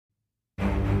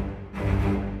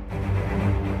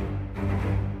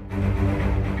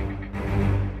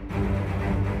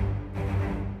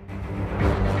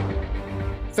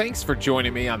Thanks for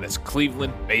joining me on this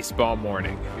Cleveland baseball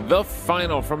morning. The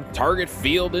final from Target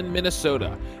Field in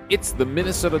Minnesota. It's the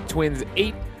Minnesota Twins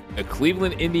 8, the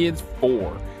Cleveland Indians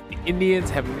 4. The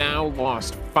Indians have now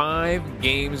lost 5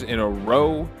 games in a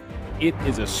row. It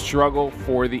is a struggle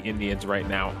for the Indians right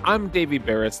now. I'm Davey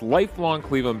Barris, lifelong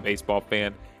Cleveland baseball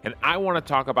fan, and I want to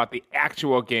talk about the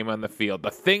actual game on the field,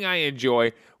 the thing I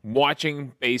enjoy,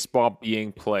 watching baseball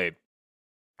being played.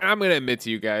 And I'm going to admit to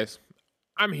you guys,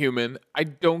 I'm human. I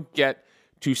don't get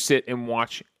to sit and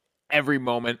watch every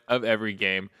moment of every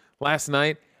game. Last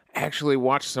night, I actually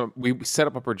watched we set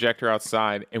up a projector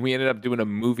outside, and we ended up doing a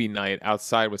movie night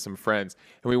outside with some friends,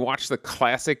 and we watched the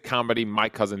classic comedy My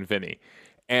Cousin Vinny.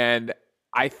 And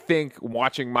I think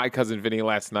watching My Cousin Vinny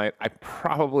last night, I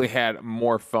probably had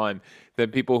more fun than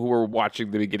people who were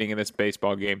watching the beginning of this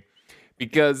baseball game,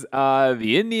 because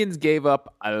the Indians gave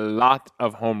up a lot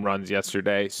of home runs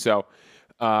yesterday. So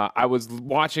I was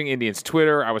watching Indians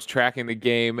Twitter, I was tracking the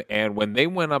game, and when they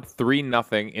went up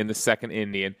 3-0 in the second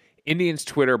inning, Indians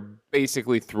Twitter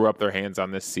basically threw up their hands on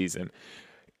this season.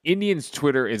 Indians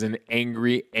Twitter is an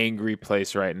angry, angry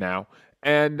place right now.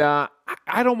 And I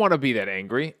don't want to be that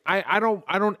angry. I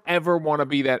don't ever want to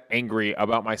be that angry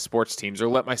about my sports teams or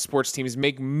let my sports teams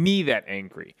make me that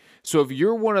angry. So if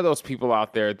you're one of those people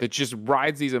out there that just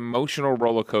rides these emotional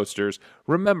roller coasters,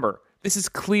 remember, this is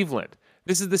Cleveland.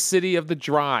 This is the city of the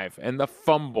drive and the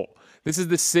fumble. This is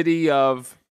the city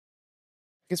of,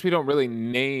 I guess we don't really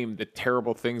name the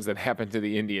terrible things that happen to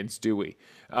the Indians, do we?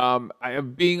 I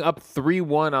am being up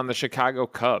 3-1 on the Chicago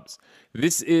Cubs.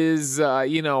 This is,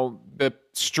 the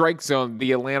strike zone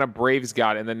the Atlanta Braves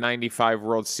got in the 95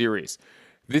 World Series.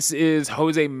 This is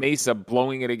Jose Mesa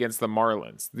blowing it against the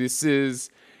Marlins. This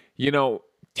is,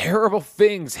 terrible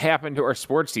things happen to our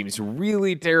sports teams.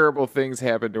 Really terrible things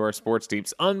happen to our sports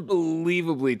teams.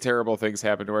 Unbelievably terrible things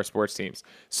happen to our sports teams.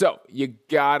 So you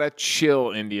gotta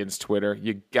chill, Indians Twitter.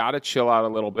 You gotta chill out a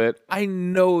little bit. I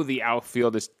know the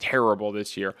outfield is terrible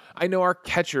this year. I know our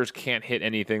catchers can't hit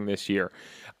anything this year.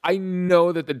 I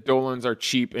know that the Dolans are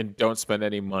cheap and don't spend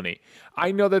any money.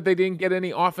 I know that they didn't get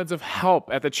any offensive help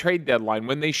at the trade deadline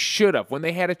when they should have, when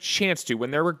they had a chance to,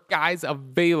 when there were guys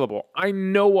available. I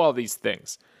know all these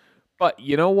things. But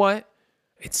you know what?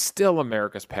 It's still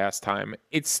America's pastime.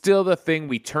 It's still the thing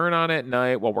we turn on at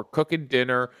night while we're cooking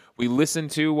dinner, we listen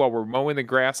to while we're mowing the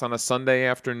grass on a Sunday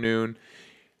afternoon.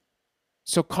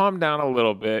 So calm down a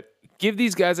little bit. Give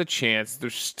these guys a chance.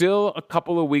 There's still a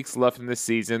couple of weeks left in the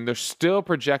season. They're still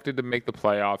projected to make the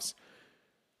playoffs.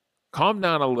 Calm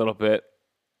down a little bit.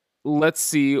 Let's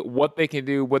see what they can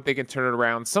do, what they can turn it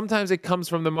around. Sometimes it comes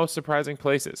from the most surprising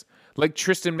places, like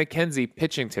Tristan McKenzie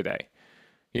pitching today.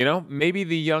 Maybe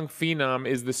the young phenom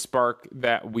is the spark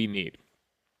that we need.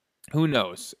 Who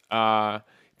knows?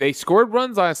 They scored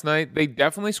runs last night. They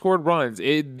definitely scored runs.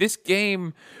 This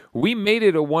game, we made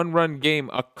it a one-run game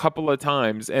a couple of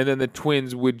times, and then the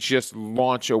Twins would just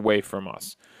launch away from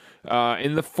us.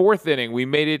 In the 4th inning, we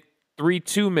made it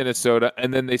 3-2 Minnesota,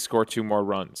 and then they score 2 more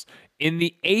runs. In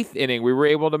the 8th inning, we were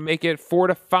able to make it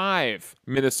 4-5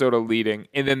 Minnesota leading,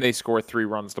 and then they score 3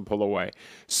 runs to pull away.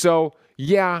 So,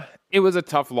 yeah, it was a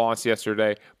tough loss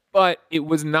yesterday, but it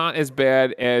was not as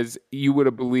bad as you would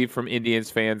have believed from Indians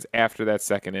fans after that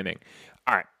 2nd inning.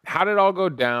 All right, how did it all go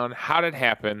down? How did it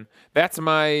happen? That's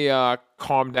my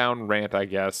calm down rant, I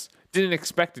guess. Didn't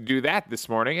expect to do that this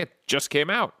morning. It just came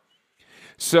out.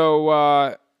 So,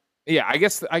 I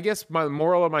guess my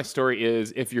moral of my story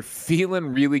is, if you're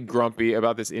feeling really grumpy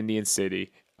about this Indian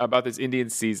city, about this Indian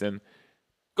season,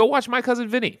 go watch My Cousin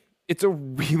Vinny. It's a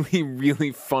really,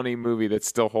 really funny movie that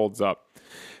still holds up.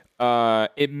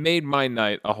 It made my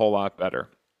night a whole lot better.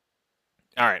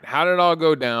 All right, how did it all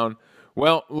go down?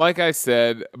 Well, like I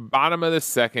said, bottom of the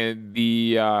 2nd,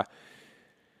 the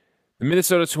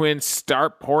Minnesota Twins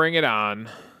start pouring it on.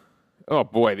 Oh,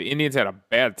 boy, the Indians had a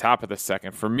bad top of the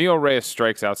 2nd. Franmil Reyes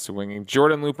strikes out swinging.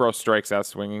 Jordan Lupro strikes out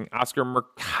swinging. Oscar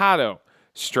Mercado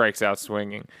strikes out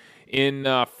swinging. In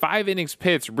 5 innings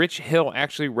pitched, Rich Hill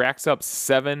actually racks up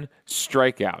 7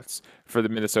 strikeouts for the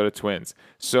Minnesota Twins.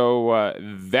 So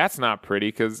that's not pretty,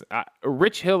 because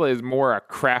Rich Hill is more a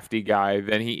crafty guy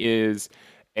than he is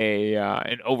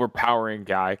an overpowering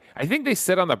guy. I think they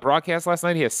said on the broadcast last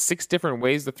night he has 6 different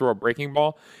ways to throw a breaking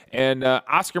ball, and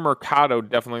Oscar Mercado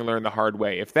definitely learned the hard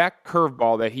way. If that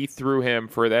curveball that he threw him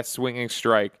for that swinging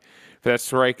strike, for that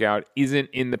strikeout, isn't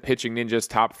in the Pitching Ninjas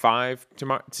top 5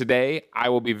 today, I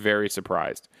will be very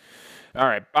surprised. All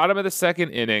right, bottom of the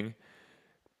 2nd inning,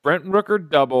 Brent Rooker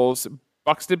doubles.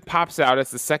 Buxton pops out.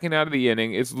 It's the 2nd out of the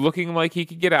inning. It's looking like he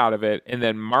could get out of it. And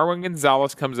then Marwin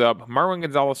Gonzalez comes up. Marwin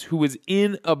Gonzalez, who was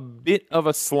in a bit of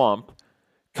a slump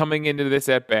coming into this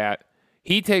at-bat,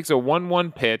 He takes a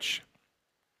 1-1 pitch,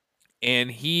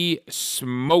 and he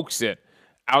smokes it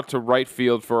out to right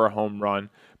field for a home run.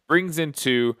 Brings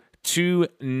into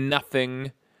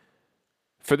 2-0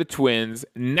 for the Twins.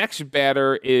 Next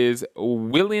batter is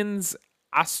Willians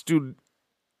Astudillo.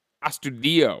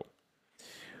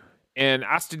 And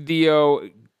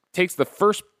Astudillo takes the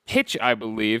first pitch, I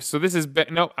believe. So this is,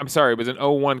 it was an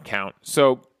 0-1 count.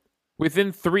 So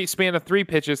within span of 3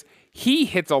 pitches, he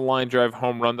hits a line drive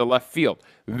home run to left field.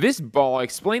 This ball,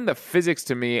 explain the physics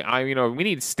to me. We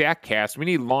need StatCast. We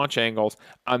need launch angles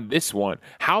on this one.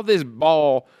 How this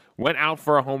ball went out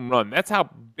for a home run. That's how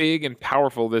big and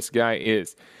powerful this guy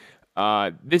is.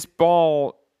 This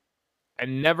ball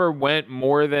never went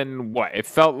more than it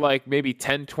felt like maybe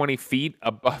 10, 20 feet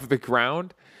above the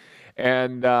ground.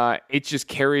 And it just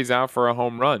carries out for a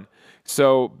home run.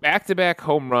 So back-to-back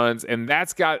home runs, and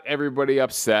that's got everybody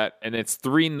upset. And it's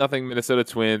 3-0 Minnesota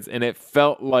Twins, and it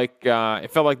felt like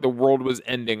the world was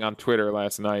ending on Twitter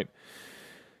last night.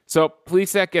 So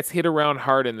Plesac gets hit around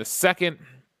hard in the second.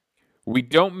 We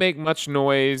don't make much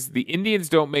noise. The Indians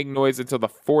don't make noise until the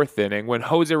 4th inning when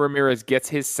Jose Ramirez gets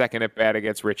his second at bat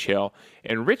against Rich Hill,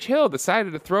 and Rich Hill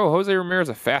decided to throw Jose Ramirez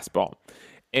a fastball.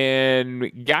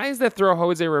 And guys that throw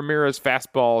Jose Ramirez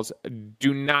fastballs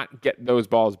do not get those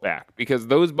balls back because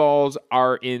those balls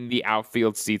are in the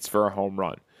outfield seats for a home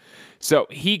run. So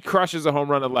he crushes a home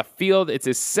run to left field. It's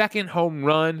his second home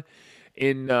run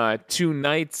in 2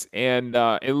 nights. And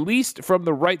at least from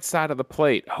the right side of the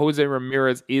plate, Jose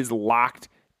Ramirez is locked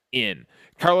in.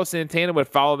 Carlos Santana would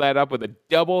follow that up with a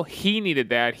double. He needed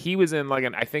that. He was in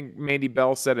I think Mandy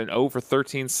Bell said an 0 for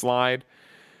 13 slide.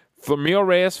 Flamil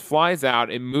Reyes flies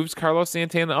out and moves Carlos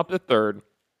Santana up to third.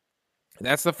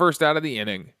 That's the first out of the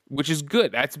inning, which is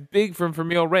good. That's big from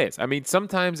Flamil Reyes. I mean,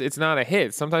 sometimes it's not a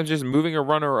hit. Sometimes just moving a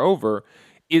runner over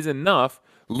is enough.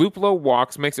 Luplow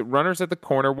walks, makes it runners at the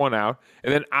corner, 1 out.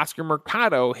 And then Oscar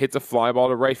Mercado hits a fly ball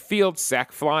to right field,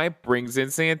 sac fly, brings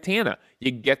in Santana.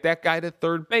 You get that guy to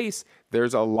third base.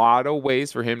 There's a lot of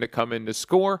ways for him to come in to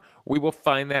score. We will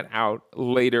find that out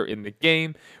later in the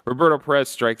game. Roberto Perez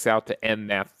strikes out to end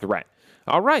that threat.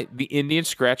 All right, the Indians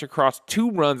scratch across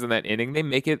 2 runs in that inning. They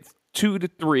make it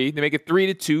 2-3. They make it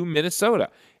 3-2 Minnesota.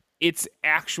 It's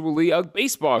actually a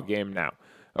baseball game now.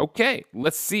 Okay,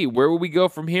 let's see. Where will we go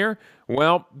from here?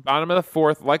 Well, bottom of the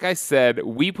 4th, like I said,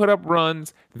 we put up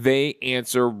runs. They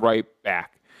answer right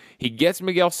back. He gets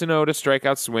Miguel Sano to strike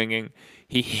out swinging.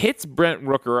 He hits Brent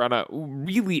Rooker on a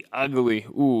really ugly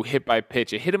hit by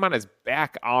pitch. It hit him on his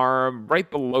back arm,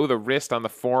 right below the wrist on the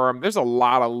forearm. There's a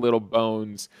lot of little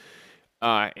bones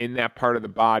in that part of the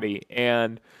body.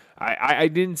 And I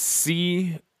didn't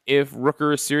see if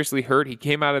Rooker is seriously hurt. He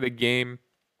came out of the game.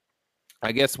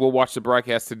 I guess we'll watch the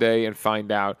broadcast today and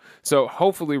find out. So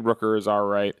hopefully Rooker is all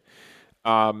right.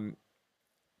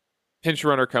 Pinch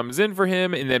runner comes in for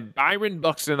him, and then Byron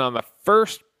Buxton on the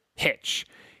first pitch.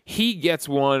 He gets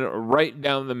one right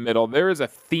down the middle. There is a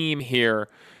theme here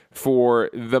for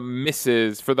the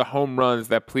misses, for the home runs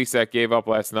that Plesac gave up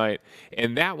last night.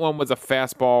 And that one was a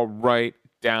fastball right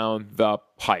down the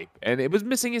pipe. And it was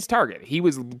missing his target. He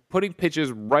was putting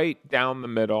pitches right down the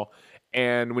middle.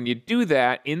 And when you do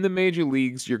that in the major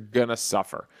leagues, you're going to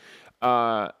suffer.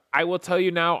 I will tell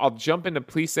you now, I'll jump into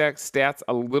Plesac's stats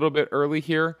a little bit early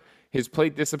here. His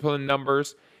plate discipline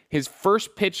numbers. His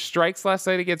first pitch strikes last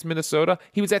night against Minnesota,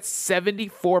 he was at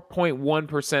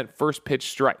 74.1% first pitch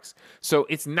strikes. So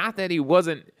it's not that he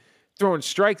wasn't throwing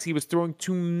strikes, he was throwing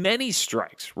too many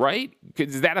strikes, right?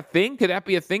 Is that a thing? Could that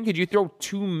be a thing? Could you throw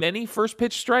too many first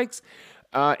pitch strikes?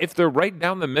 If they're right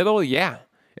down the middle, yeah.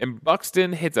 And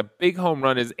Buxton hits a big home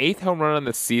run, his 8th home run on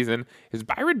the season. Is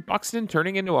Byron Buxton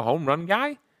turning into a home run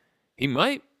guy? He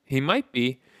might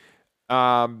be.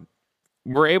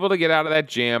 We're able to get out of that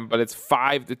jam, but it's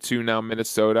 5-2 now,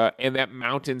 Minnesota, and that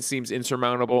mountain seems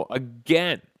insurmountable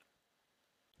again.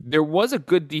 There was a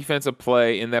good defensive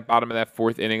play in that bottom of that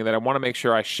 4th inning that I want to make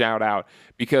sure I shout out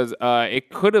because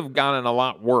it could have gotten a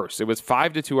lot worse. It was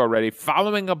 5-2 already.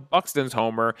 Following up Buxton's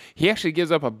homer, he actually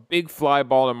gives up a big fly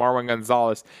ball to Marwin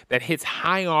Gonzalez that hits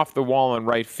high off the wall in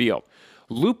right field.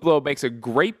 Luplow makes a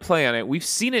great play on it. We've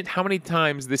seen it how many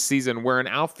times this season where an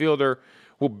outfielder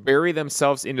will bury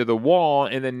themselves into the wall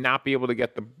and then not be able to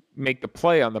make the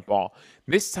play on the ball.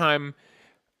 This time,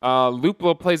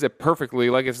 Luplow plays it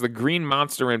perfectly, like it's the Green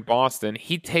Monster in Boston.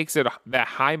 He takes it that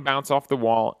high bounce off the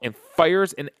wall and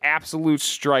fires an absolute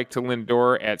strike to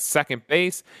Lindor at second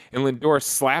base, and Lindor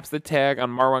slaps the tag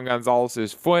on Marwin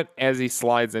Gonzalez's foot as he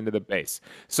slides into the base.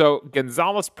 So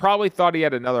Gonzalez probably thought he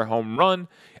had another home run.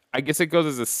 I guess it goes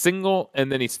as a single,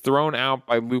 and then he's thrown out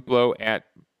by Luplow at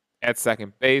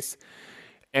second base.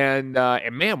 And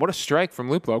man, what a strike from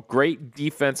Luplow. Great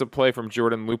defensive play from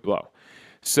Jordan Luplow.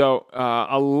 So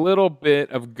a little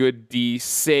bit of good D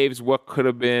saves what could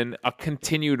have been a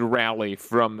continued rally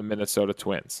from the Minnesota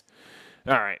Twins.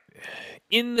 All right.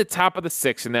 In the top of the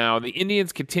sixth now, the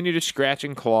Indians continue to scratch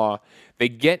and claw. They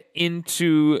get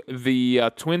into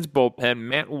the Twins bullpen.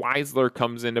 Matt Weisler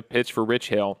comes in to pitch for Rich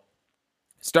Hill.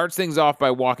 Starts things off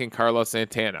by walking Carlos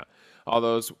Santana. All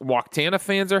those Walktana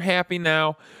fans are happy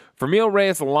now. Franmil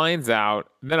Reyes lines out.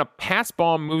 Then a pass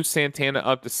ball moves Santana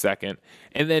up to second.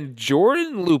 And then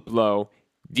Jordan Luplow,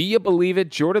 do you believe it?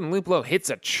 Jordan Luplow hits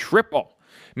a triple.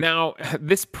 Now,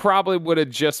 this probably would have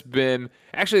just been,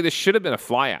 actually, this should have been a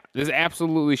flyout. This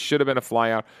absolutely should have been a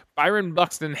flyout. Byron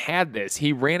Buxton had this.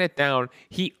 He ran it down.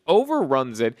 He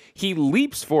overruns it. He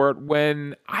leaps for it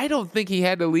when I don't think he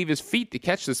had to leave his feet to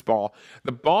catch this ball.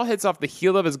 The ball hits off the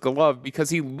heel of his glove because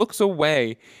he looks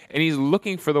away and he's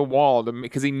looking for the wall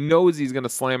because he knows he's going to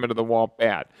slam into the wall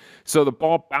bad. So the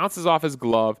ball bounces off his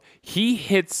glove. He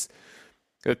hits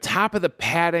the top of the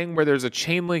padding where there's a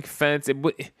chain link fence.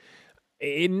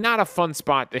 Not a fun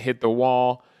spot to hit the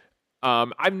wall.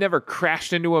 I've never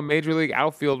crashed into a major league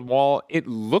outfield wall. It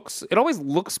always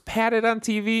looks padded on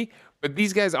TV, but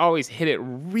these guys always hit it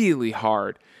really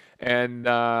hard. And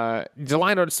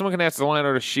someone can ask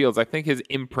Delino Shields. I think his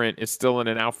imprint is still in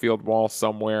an outfield wall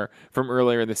somewhere from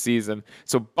earlier in the season.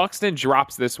 So Buxton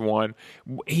drops this one.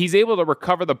 He's able to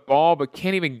recover the ball, but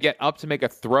can't even get up to make a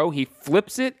throw. He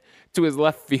flips it to his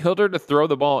left fielder to throw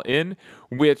the ball in,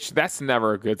 which that's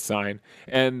never a good sign.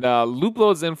 And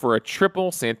Luplow's in for a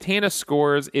triple. Santana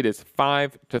scores. It is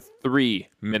 5-3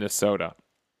 Minnesota.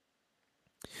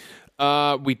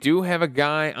 We do have a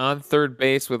guy on third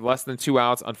base with less than 2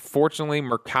 outs. Unfortunately,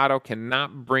 Mercado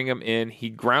cannot bring him in. He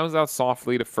grounds out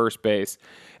softly to first base,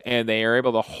 and they are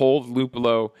able to hold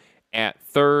Luplow at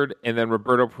third, and then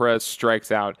Roberto Perez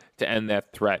strikes out to end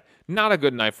that threat. Not a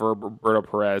good night for Roberto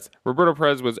Perez. Roberto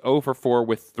Perez was 0 for 4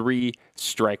 with 3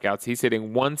 strikeouts. He's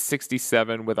hitting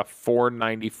 167 with a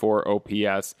 494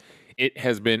 OPS. It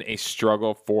has been a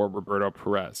struggle for Roberto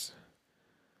Perez.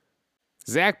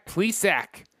 Zach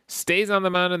Plesac stays on the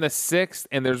mound in the sixth,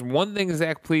 and there's one thing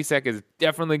Zach Plesac is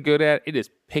definitely good at. It is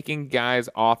picking guys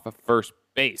off of first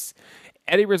base.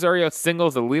 Eddie Rosario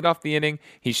singles to lead off the inning.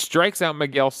 He strikes out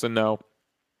Miguel Sano,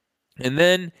 and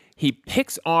then he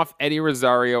picks off Eddie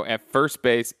Rosario at first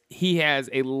base. He has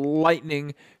a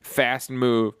lightning fast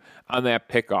move on that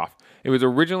pickoff. It was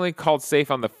originally called safe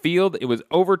on the field. It was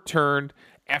overturned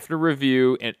after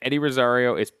review, and Eddie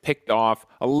Rosario is picked off.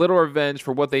 A little revenge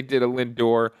for what they did to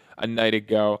Lindor a night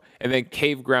ago, and then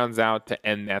Cave grounds out to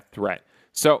end that threat.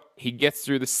 So he gets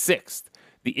through the sixth.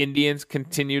 The Indians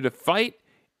continue to fight.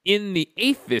 In the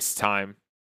eighth this time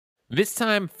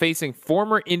facing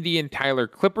former Indian Tyler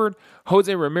Clippard,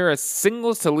 Jose Ramirez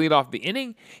singles to lead off the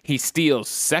inning. He steals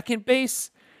second base.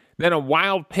 Then a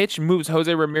wild pitch moves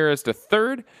Jose Ramirez to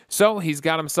third, so he's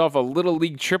got himself a little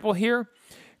league triple here.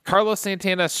 Carlos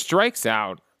Santana strikes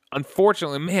out.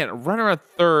 Unfortunately, man, runner on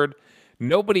third,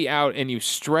 nobody out, and you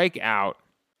strike out.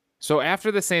 So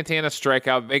after the Santana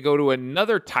strikeout, they go to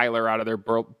another Tyler out of their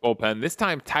bullpen. This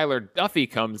time, Tyler Duffy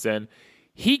comes in.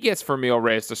 He gets Franmil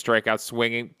Reyes to strike out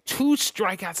swinging. 2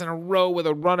 strikeouts in a row with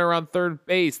a runner on third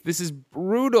base. This is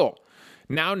brutal.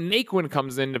 Now Naquin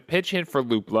comes in to pitch hit for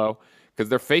Luplow because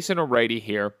they're facing a righty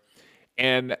here.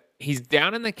 And he's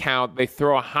down in the count. They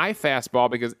throw a high fastball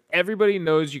because everybody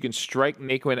knows you can strike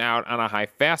Naquin out on a high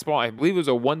fastball. I believe it was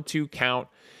a 1-2 count.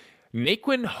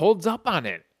 Naquin holds up on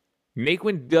it.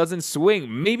 Naquin doesn't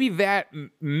swing. Maybe that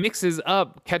mixes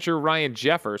up catcher Ryan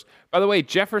Jeffers. By the way,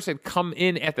 Jeffers had come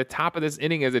in at the top of this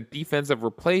inning as a defensive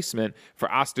replacement for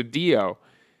Astudillo,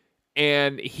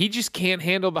 and he just can't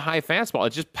handle the high fastball.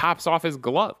 It just pops off his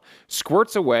glove,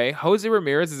 squirts away. Jose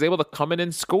Ramirez is able to come in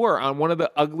and score on one of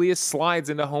the ugliest slides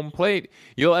into home plate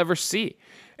you'll ever see.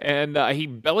 And he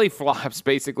belly flops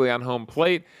basically on home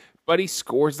plate, but he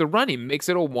scores the run. He makes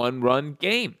it a 1-run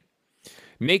game.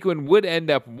 Naquin would end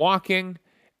up walking,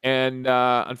 and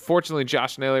unfortunately,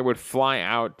 Josh Naylor would fly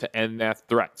out to end that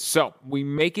threat. So we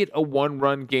make it a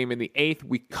 1-run game in the eighth.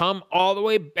 We come all the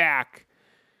way back.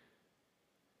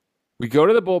 We go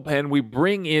to the bullpen. We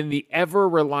bring in the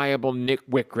ever-reliable Nick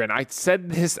Wittgren. I said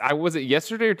this, was it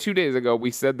yesterday or 2 days ago? We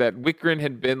said that Wittgren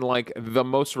had been like the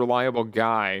most reliable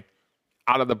guy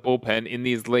out of the bullpen in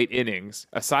these late innings,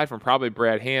 aside from probably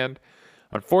Brad Hand.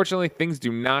 Unfortunately, things do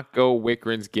not go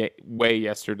Wittgren's way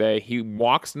yesterday. He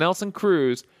walks Nelson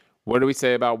Cruz. What do we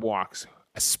say about walks?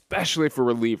 Especially for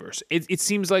relievers. It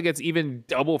seems like it's even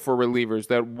double for relievers,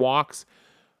 that walks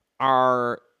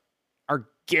are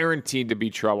guaranteed to be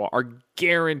trouble, are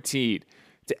guaranteed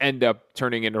to end up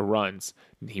turning into runs.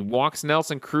 He walks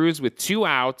Nelson Cruz with 2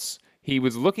 outs. He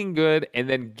was looking good and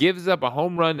then gives up a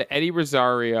home run to Eddie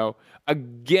Rosario.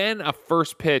 Again, a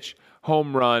first pitch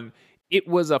home run. It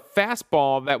was a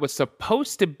fastball that was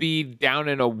supposed to be down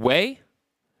and away,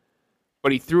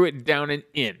 but he threw it down and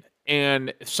in.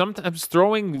 And sometimes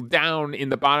throwing down in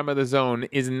the bottom of the zone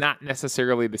is not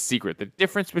necessarily the secret. The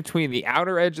difference between the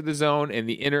outer edge of the zone and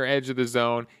the inner edge of the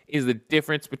zone is the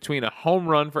difference between a home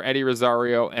run for Eddie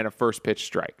Rosario and a first pitch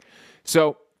strike.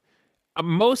 So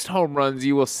most home runs,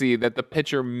 you will see that the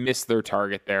pitcher missed their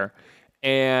target there.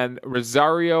 And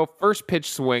Rosario, first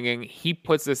pitch swinging, he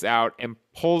puts this out and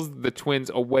pulls the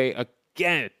Twins away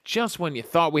again, just when you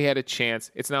thought we had a chance.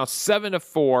 It's now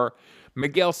 7-4.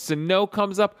 Miguel Sano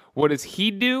comes up. What does he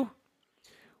do?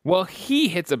 Well, he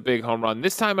hits a big home run.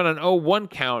 This time on an 0-1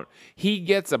 count, he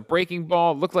gets a breaking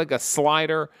ball, looked like a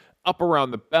slider, up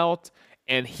around the belt,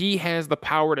 and he has the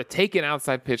power to take an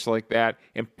outside pitch like that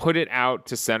and put it out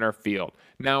to center field.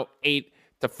 Now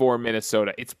 8-4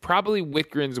 Minnesota. It's probably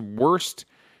Wittgren's worst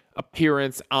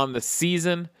appearance on the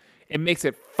season. It makes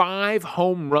it 5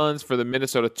 home runs for the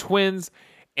Minnesota Twins,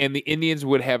 and the Indians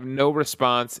would have no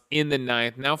response in the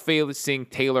 9th. Now facing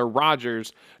Taylor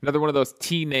Rogers, another one of those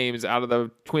T names out of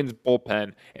the Twins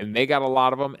bullpen, and they got a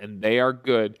lot of them, and they are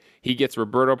good. He gets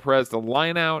Roberto Perez to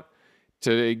line out,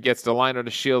 gets Delino to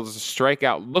Shields to strike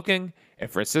out looking, and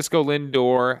Francisco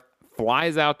Lindor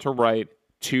flies out to right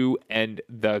to end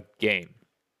the game.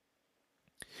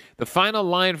 The final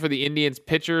line for the Indians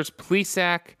pitchers,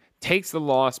 Plesac takes the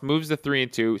loss, moves to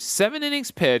 3-2, 7 innings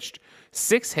pitched,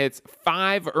 6 hits,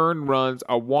 5 earned runs,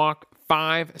 a walk,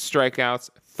 5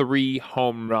 strikeouts, 3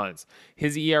 home runs.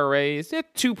 His ERA is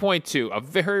at 2.2, a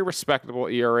very respectable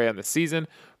ERA on the season,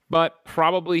 but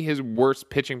probably his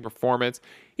worst pitching performance.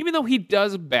 Even though he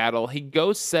does battle, he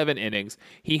goes 7 innings.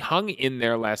 He hung in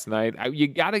there last night. You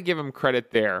got to give him credit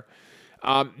there.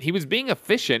 He was being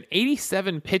efficient,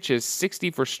 87 pitches,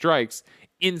 64 strikes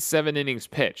in 7 innings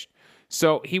pitched.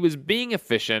 So he was being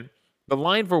efficient. The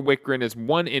line for Wittgren is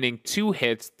 1 inning, 2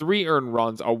 hits, 3 earned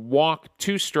runs, a walk,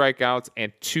 2 strikeouts,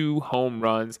 and 2 home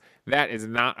runs. That is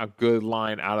not a good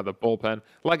line out of the bullpen.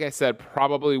 Like I said,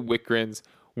 probably Wittgren's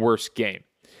worst game.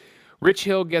 Rich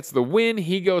Hill gets the win.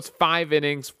 He goes 5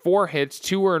 innings, 4 hits,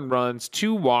 2 earned runs,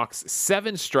 2 walks,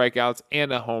 7 strikeouts,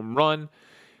 and a home run.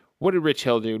 What did Rich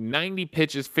Hill do? 90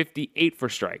 pitches, 58 for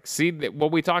strikes. See,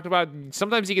 what we talked about,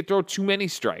 sometimes you can throw too many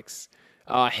strikes.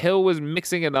 Hill was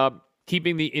mixing it up,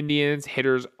 keeping the Indians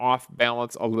hitters off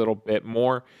balance a little bit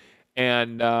more.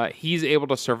 And he's able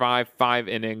to survive 5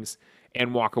 innings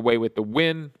and walk away with the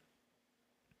win.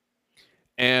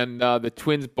 And the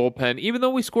Twins bullpen, even though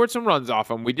we scored some runs off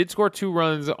them, we did score 2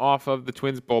 runs off of the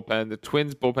Twins bullpen. The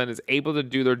Twins bullpen is able to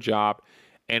do their job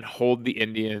and hold the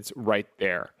Indians right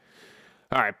there.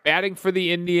 All right, batting for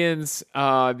the Indians,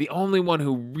 the only one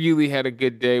who really had a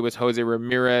good day was Jose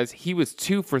Ramirez. He was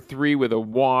 2 for 3 with a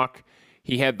walk.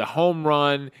 He had the home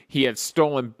run. He had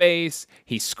stolen base.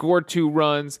 He scored 2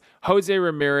 runs. Jose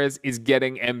Ramirez is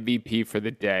getting MVP for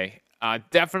the day.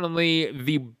 Definitely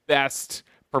the best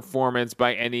performance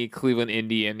by any Cleveland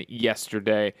Indian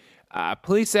yesterday.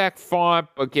 Plesac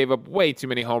fought, but gave up way too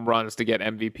many home runs to get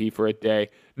MVP for a day.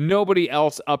 Nobody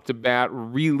else up to bat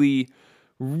really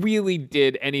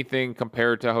did anything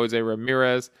compared to Jose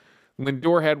Ramirez.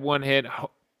 Lindor had 1 hit.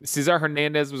 Cesar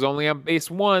Hernandez was only on base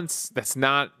once. That's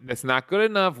not good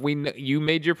enough. You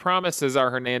made your promise, Cesar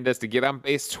Hernandez, to get on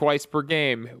base twice per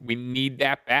game. We need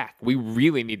that back. We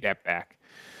really need that back.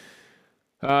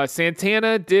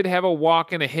 Santana did have a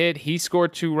walk and a hit. He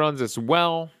scored 2 runs as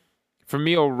well.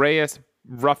 Familio Reyes,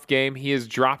 rough game. He has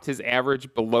dropped his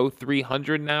average below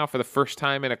 300 now for the first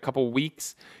time in a couple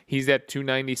weeks. He's at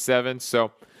 297.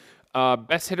 So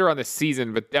best hitter on the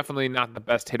season, but definitely not the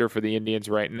best hitter for the Indians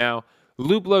right now.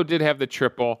 Luplow did have the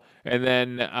triple, and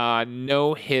then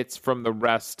no hits from the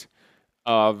rest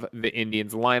of the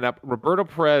Indians lineup. Roberto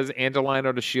Perez and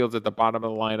Delino to Shields at the bottom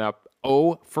of the lineup.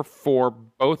 0 for 4,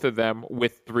 both of them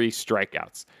with 3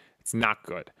 strikeouts. It's not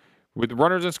good. With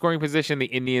runners in scoring position, the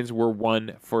Indians were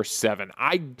 1 for 7.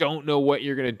 I don't know what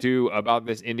you're going to do about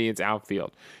this Indians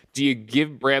outfield. Do you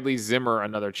give Bradley Zimmer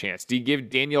another chance? Do you give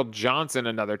Daniel Johnson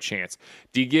another chance?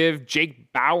 Do you give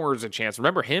Jake Bowers a chance?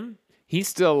 Remember him? He's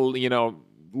still,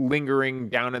 lingering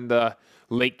down in the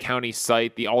Lake County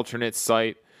site, the alternate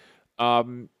site.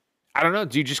 I don't know.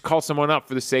 Do you just call someone up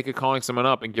for the sake of calling someone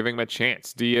up and giving them a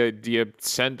chance? Do you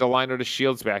send Delino to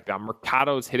Shields back down?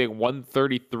 Mercado's hitting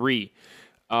 133.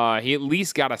 He at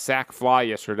least got a sac fly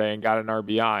yesterday and got an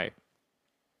RBI.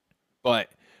 But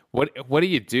what do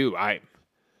you do?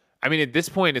 I mean, at this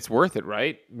point, it's worth it,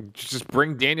 right? Just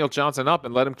bring Daniel Johnson up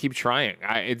and let him keep trying.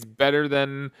 It's better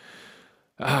than,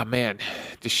 oh man,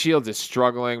 DeShields is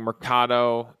struggling.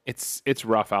 Mercado, it's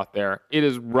rough out there. It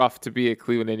is rough to be a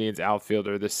Cleveland Indians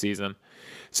outfielder this season.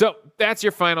 So that's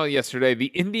your final yesterday. The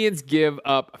Indians give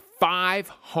up 5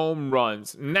 home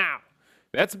runs. Now,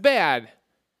 that's bad,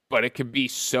 but it could be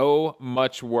so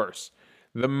much worse.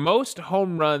 The most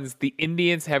home runs the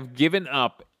Indians have given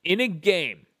up in a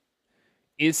game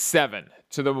is 7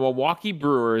 to the Milwaukee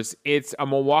Brewers. It's a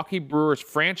Milwaukee Brewers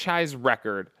franchise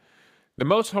record. The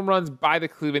most home runs by the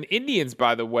Cleveland Indians,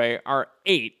 by the way, are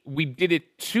 8. We did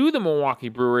it to the Milwaukee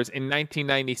Brewers in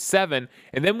 1997,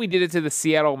 and then we did it to the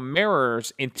Seattle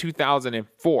Mariners in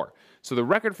 2004. So the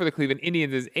record for the Cleveland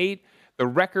Indians is 8. The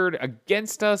record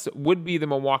against us would be the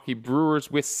Milwaukee Brewers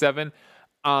with 7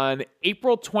 on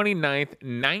April 29th,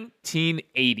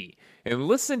 1980. And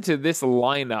listen to this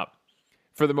lineup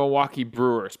for the Milwaukee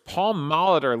Brewers. Paul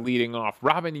Molitor leading off.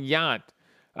 Robin Yount,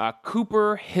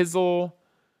 Cooper, Hizzle,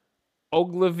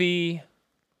 Ogilvy,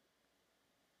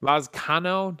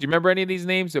 Lazcano. Do you remember any of these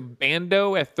names?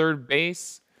 Bando at third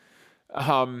base.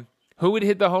 Who would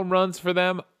hit the home runs for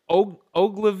them?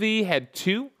 Ogilvy had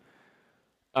 2.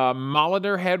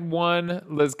 Molitor had 1.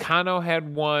 Lazcano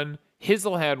had 1.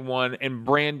 Hizzle had 1. And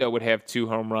Brando would have 2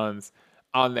 home runs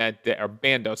on that day. Or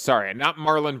Bando, sorry. Not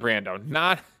Marlon Brando.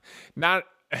 Not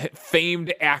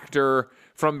famed actor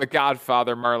from The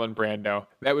Godfather, Marlon Brando.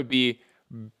 That would be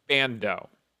Bando.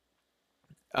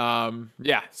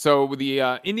 So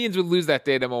the Indians would lose that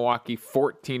day to Milwaukee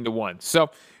 14-1.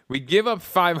 So we give up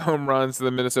 5 home runs to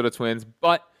the Minnesota Twins,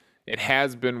 but it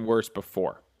has been worse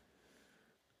before.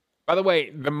 By the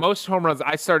way, the most home runs,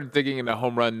 I started digging into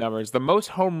home run numbers. The most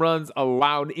home runs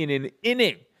allowed in an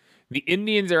inning. The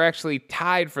Indians are actually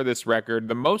tied for this record.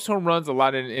 The most home runs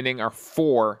allowed in an inning are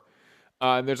 4.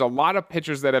 And there's a lot of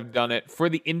pitchers that have done it. For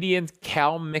the Indians,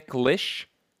 Cal McLish.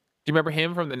 Do you remember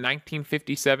him from the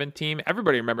 1957 team?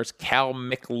 Everybody remembers Cal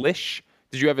McLish.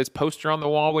 Did you have his poster on the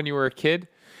wall when you were a kid?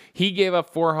 He gave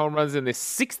up 4 home runs in the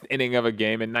 6th inning of a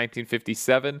game in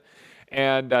 1957.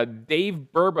 And Dave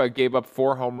Burba gave up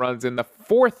 4 home runs in the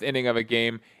 4th inning of a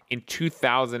game in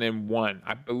 2001.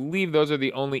 I believe those are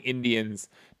the only Indians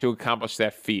to accomplish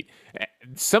that feat.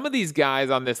 Some of these guys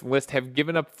on this list have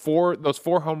given up those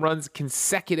 4 home runs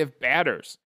consecutive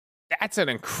batters. That's an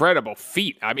incredible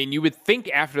feat. I mean, you would think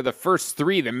after the first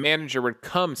 3, the manager would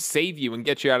come save you and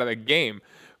get you out of the game.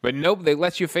 But nope, they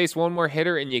let you face one more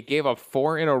hitter and you gave up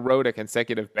 4 in a row to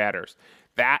consecutive batters.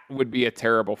 That would be a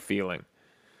terrible feeling.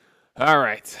 All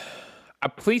right.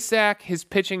 Plesac, his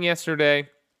pitching yesterday,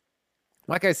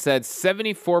 like I said,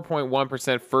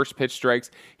 74.1% first pitch strikes.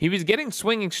 He was getting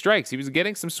swinging strikes. He was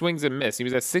getting some swings and miss. He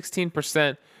was at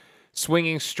 16%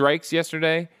 swinging strikes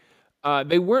yesterday.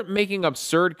 They weren't making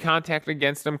absurd contact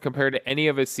against him compared to any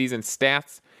of his season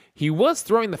stats. He was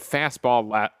throwing the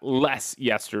fastball less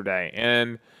yesterday,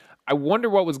 and I wonder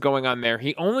what was going on there.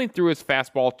 He only threw his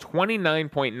fastball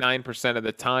 29.9% of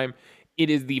the time. It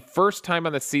is the first time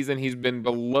on the season he's been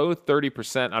below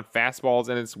 30% on fastballs,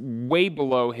 and it's way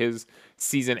below his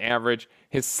season average.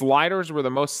 His sliders were the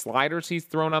most sliders he's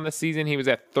thrown on the season. He was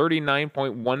at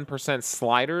 39.1%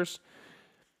 sliders.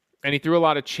 And he threw a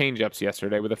lot of changeups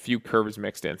yesterday with a few curves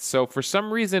mixed in. So for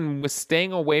some reason, was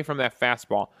staying away from that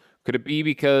fastball. Could it be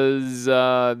because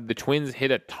the Twins hit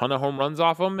a ton of home runs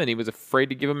off him and he was afraid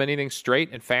to give him anything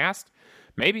straight and fast?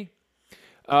 Maybe.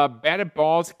 Batted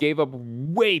balls, gave up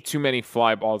way too many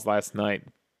fly balls last night.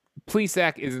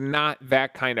 Plesac is not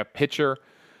that kind of pitcher.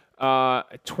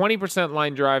 20%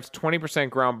 line drives,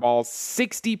 20% ground balls,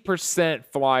 60%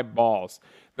 fly balls.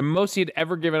 The most he had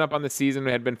ever given up on the season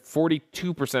had been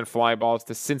 42% fly balls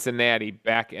to Cincinnati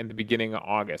back in the beginning of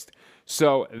August.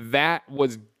 So that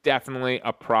was definitely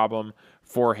a problem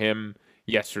for him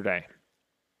yesterday.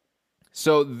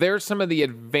 So there's some of the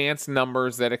advanced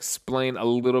numbers that explain a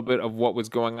little bit of what was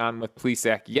going on with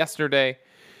Plesac yesterday.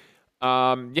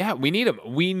 We need him.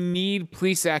 We need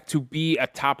Plesac to be a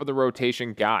top of the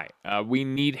rotation guy. We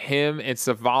need him and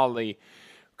Savali.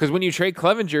 Because when you trade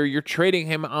Clevenger, you're trading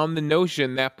him on the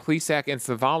notion that Plesac and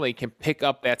Savali can pick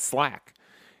up that slack.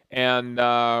 And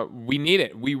we need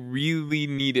it. We really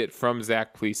need it from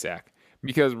Zach Plesac.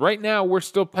 Because right now, we're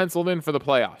still penciled in for the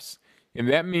playoffs. And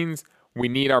that means we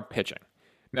need our pitching.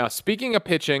 Now, speaking of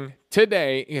pitching,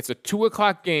 today, it's a 2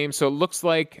 o'clock game, so it looks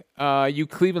like you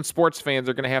Cleveland sports fans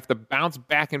are going to have to bounce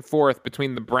back and forth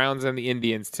between the Browns and the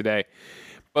Indians today.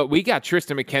 But we got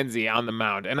Tristan McKenzie on the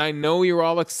mound, and I know you're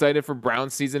all excited for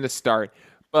Browns season to start,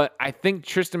 but I think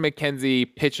Tristan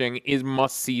McKenzie pitching is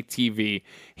must-see TV.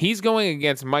 He's going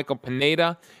against Michael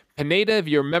Pineda. Pineda, if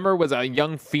you remember, was a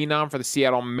young phenom for the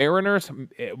Seattle Mariners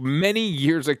many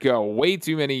years ago, way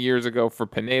too many years ago for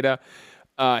Pineda.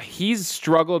 He's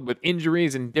struggled with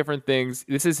injuries and different things.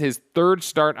 This is his third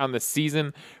start on the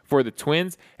season for the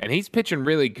Twins, and he's pitching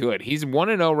really good. He's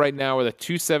 1-0 right now with a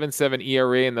 2.77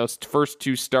 ERA in those first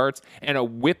two starts and a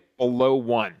whip below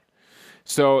 1.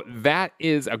 So that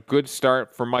is a good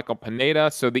start for Michael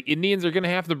Pineda. So the Indians are going to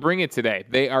have to bring it today.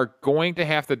 They are going to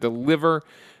have to deliver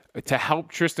to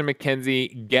help Triston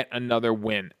McKenzie get another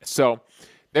win. So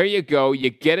there you go. You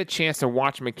get a chance to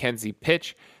watch McKenzie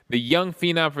pitch. The young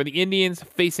phenom for the Indians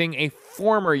facing a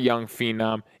former young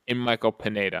phenom in Michael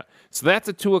Pineda. So that's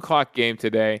a 2 o'clock game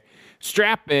today.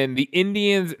 Strap in. The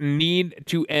Indians need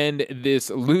to end this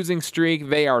losing streak.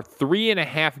 They are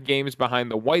 3.5 games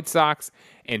behind the White Sox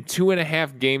and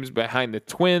 2.5 games behind the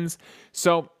Twins.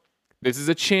 So this is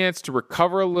a chance to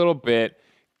recover a little bit,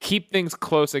 keep things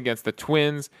close against the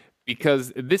Twins,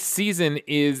 because this season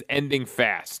is ending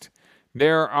fast.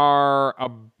 There are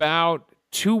about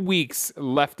 2 weeks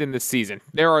left in the season.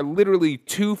 There are literally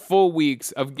 2 full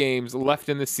weeks of games left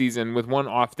in the season with 1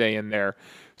 off day in there.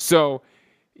 So,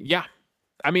 yeah,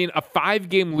 I mean, a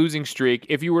 5-game losing streak,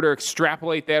 if you were to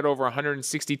extrapolate that over a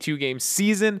 162-game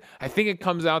season, I think it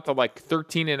comes out to like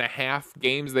 13.5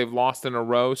 games they've lost in a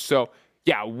row. So,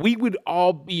 yeah, we would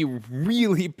all be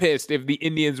really pissed if the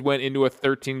Indians went into a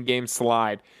 13-game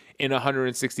slide in a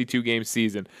 162-game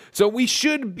season. So we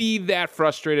should be that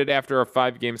frustrated after a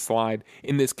 5-game slide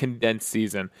in this condensed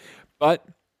season. But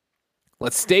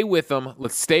let's stay with them.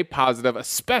 Let's stay positive,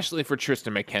 especially for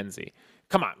Triston McKenzie.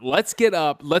 Come on, let's get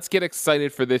up. Let's get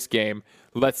excited for this game.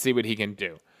 Let's see what he can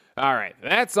do. All right,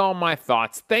 that's all my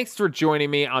thoughts. Thanks for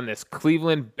joining me on this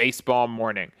Cleveland baseball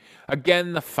morning.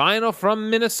 Again, the final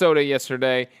from Minnesota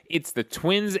yesterday. It's the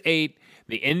Twins 8,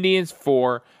 the Indians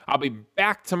 4. I'll be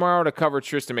back tomorrow to cover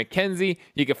Triston McKenzie.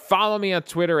 You can follow me on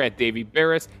Twitter at Davey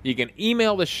Barris. You can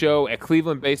email the show at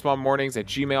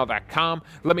clevelandbaseballmornings@gmail.com.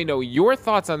 Let me know your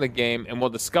thoughts on the game, and we'll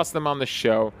discuss them on the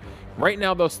show. Right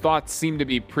now, those thoughts seem to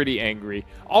be pretty angry.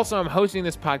 Also, I'm hosting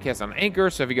this podcast on Anchor,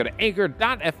 so if you go to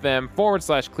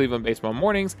anchor.fm/Cleveland Baseball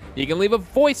Mornings, you can leave a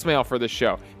voicemail for the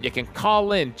show. You can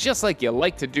call in just like you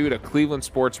like to do to Cleveland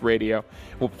Sports Radio.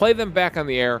 We'll play them back on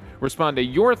the air, respond to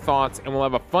your thoughts, and we'll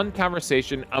have a fun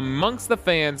conversation amongst the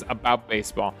fans about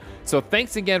baseball. So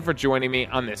thanks again for joining me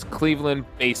on this Cleveland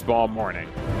Baseball Morning.